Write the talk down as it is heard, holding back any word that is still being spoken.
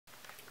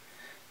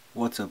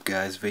What's up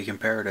guys,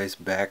 Vacant Paradise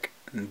back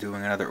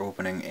doing another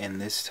opening,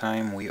 and this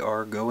time we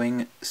are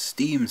going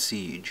Steam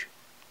Siege.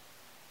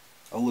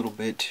 A little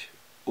bit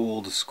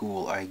old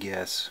school, I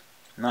guess.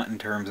 Not in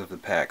terms of the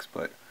packs,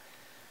 but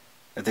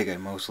I think I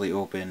mostly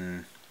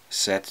open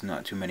sets,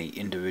 not too many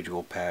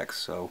individual packs,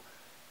 so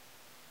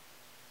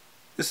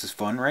this is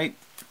fun, right?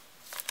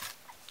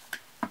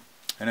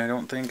 And I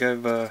don't think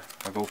I've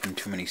opened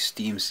too many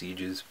Steam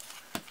Sieges.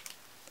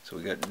 So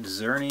we got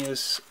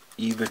Xerneas,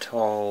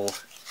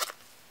 Yveltal,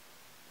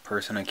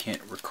 person I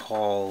can't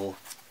recall.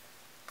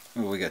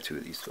 Oh, we got two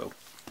of these, so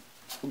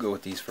we'll go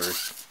with these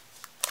first.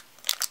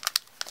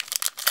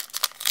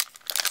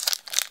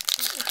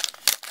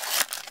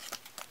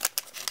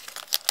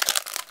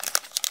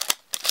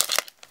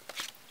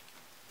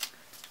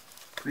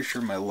 Pretty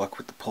sure my luck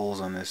with the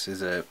pulls on this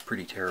is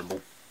pretty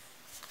terrible.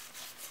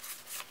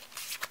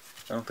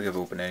 I don't think I've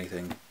opened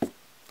anything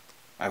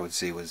I would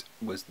say was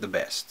the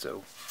best,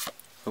 so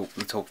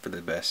let's hope for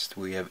the best.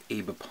 We have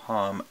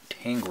Ambipom,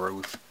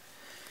 Tangrowth,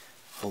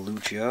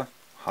 Hawlucha,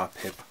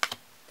 Hoppip,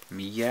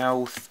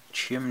 Meowth,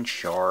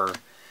 Chimchar,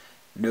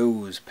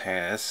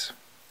 Nosepass.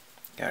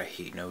 God, I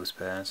hate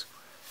Nosepass.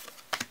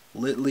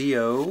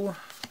 Litleo.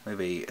 We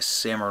have a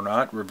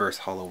Samurott, Reverse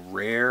Holo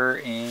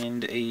Rare,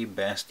 and a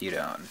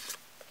Bastiodon.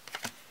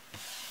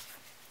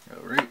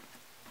 Alright.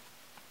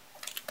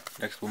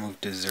 Next we'll move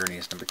to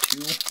Xerneas number 2.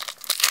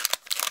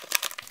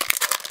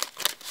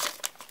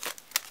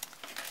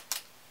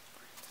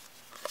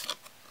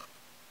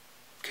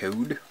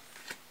 Code.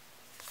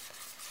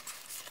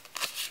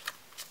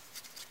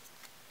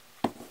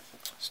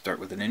 Start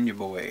with a Ninja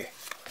Boy.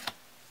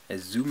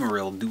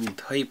 Azumarill Dual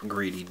Type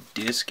Greedy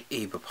Disc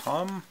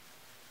Ambipom.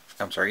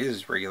 I'm sorry, this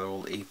is regular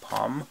old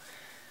Ambipom.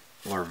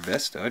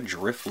 Larvesta,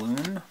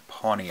 Drifloon,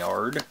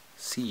 Pawniard,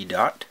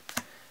 Seedot,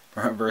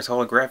 Reverse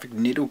Holographic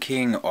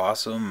Nidoking,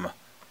 awesome,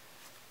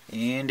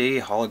 and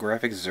a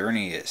Holographic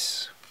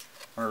Xerneas.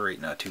 Alright,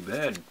 not too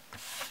bad.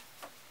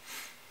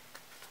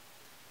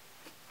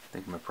 I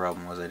think my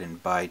problem was I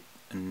didn't buy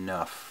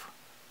enough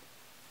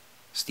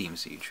Steam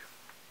Siege.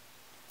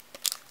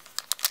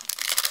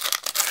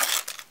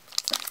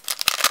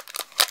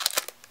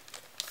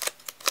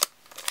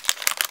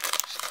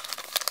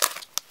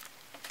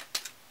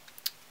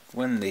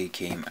 When they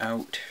came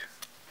out,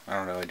 I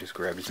don't know, I just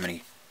grabbed as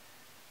many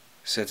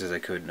sets as I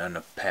could, not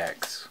enough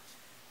packs.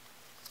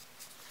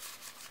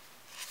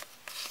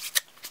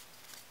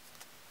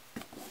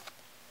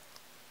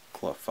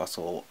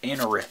 Clefuscle,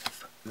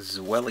 Anorith,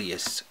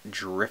 Zwellius,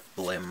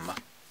 Drifblim,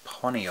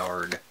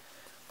 Pawniard,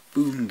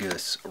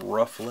 Foongus,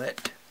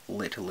 Rufflet,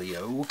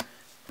 Litleo,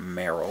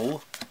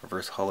 Marill.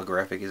 Reverse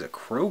Holographic is a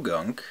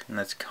Croagunk, and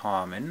that's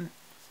common.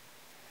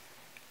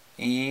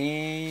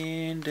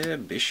 And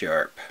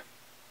Bisharp.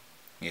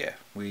 Yeah,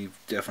 we've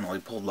definitely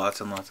pulled lots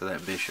and lots of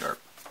that Bisharp.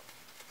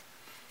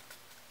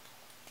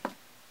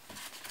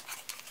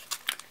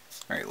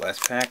 Alright,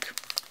 last pack.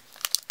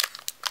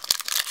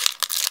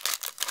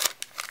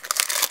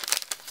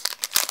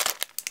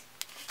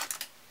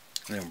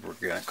 Then we're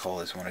going to call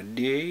this one a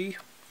day.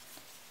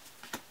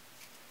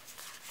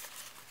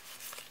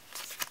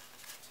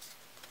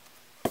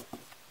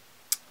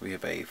 We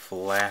have a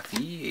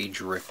Flaffy, a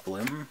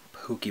Drifblim,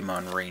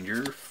 Pokemon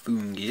Ranger,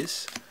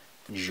 Foongus,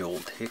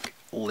 Joltik,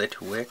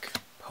 Litwick,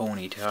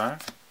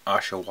 Ponyta,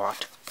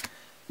 Oshawott.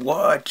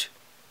 What?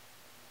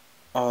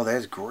 Oh,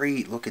 that's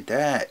great. Look at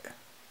that.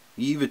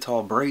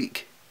 Yveltal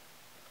break.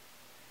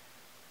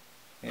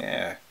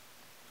 Yeah.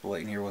 The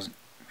light in here wasn't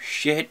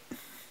shit.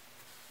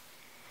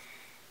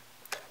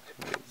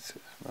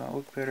 Well,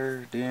 look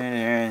better.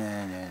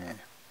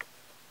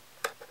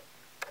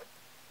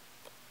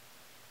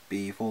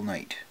 Be full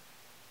night.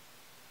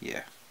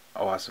 Yeah.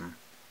 Awesome.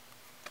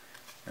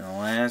 And the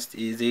last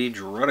is a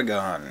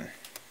Druddigon.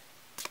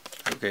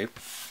 Okay.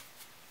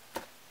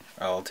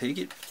 I'll take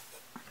it.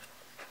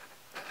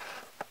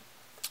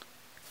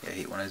 Yeah, I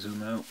hate when I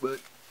zoom out, but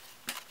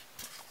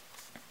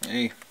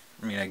hey,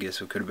 I mean, I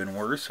guess it could have been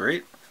worse,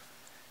 right?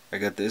 I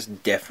got this,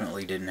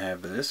 definitely didn't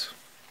have this.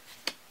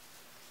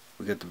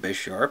 We got the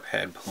Bisharp,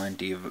 had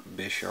plenty of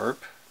Bisharp.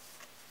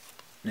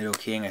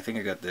 Nidoking, I think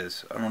I got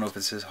this. I don't know if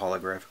it says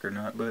holographic or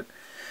not, but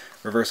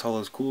Reverse Holo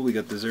is cool. We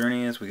got the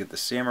Xerneas, we got the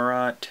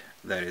Samurott.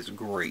 That is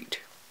great.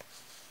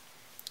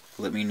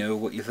 Let me know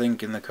what you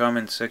think in the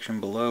comments section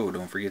below.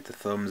 Don't forget to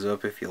thumbs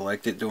up if you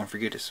liked it. Don't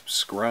forget to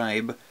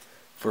subscribe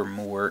for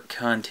more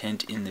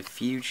content in the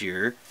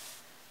future.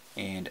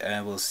 And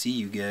I will see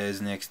you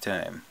guys next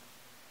time.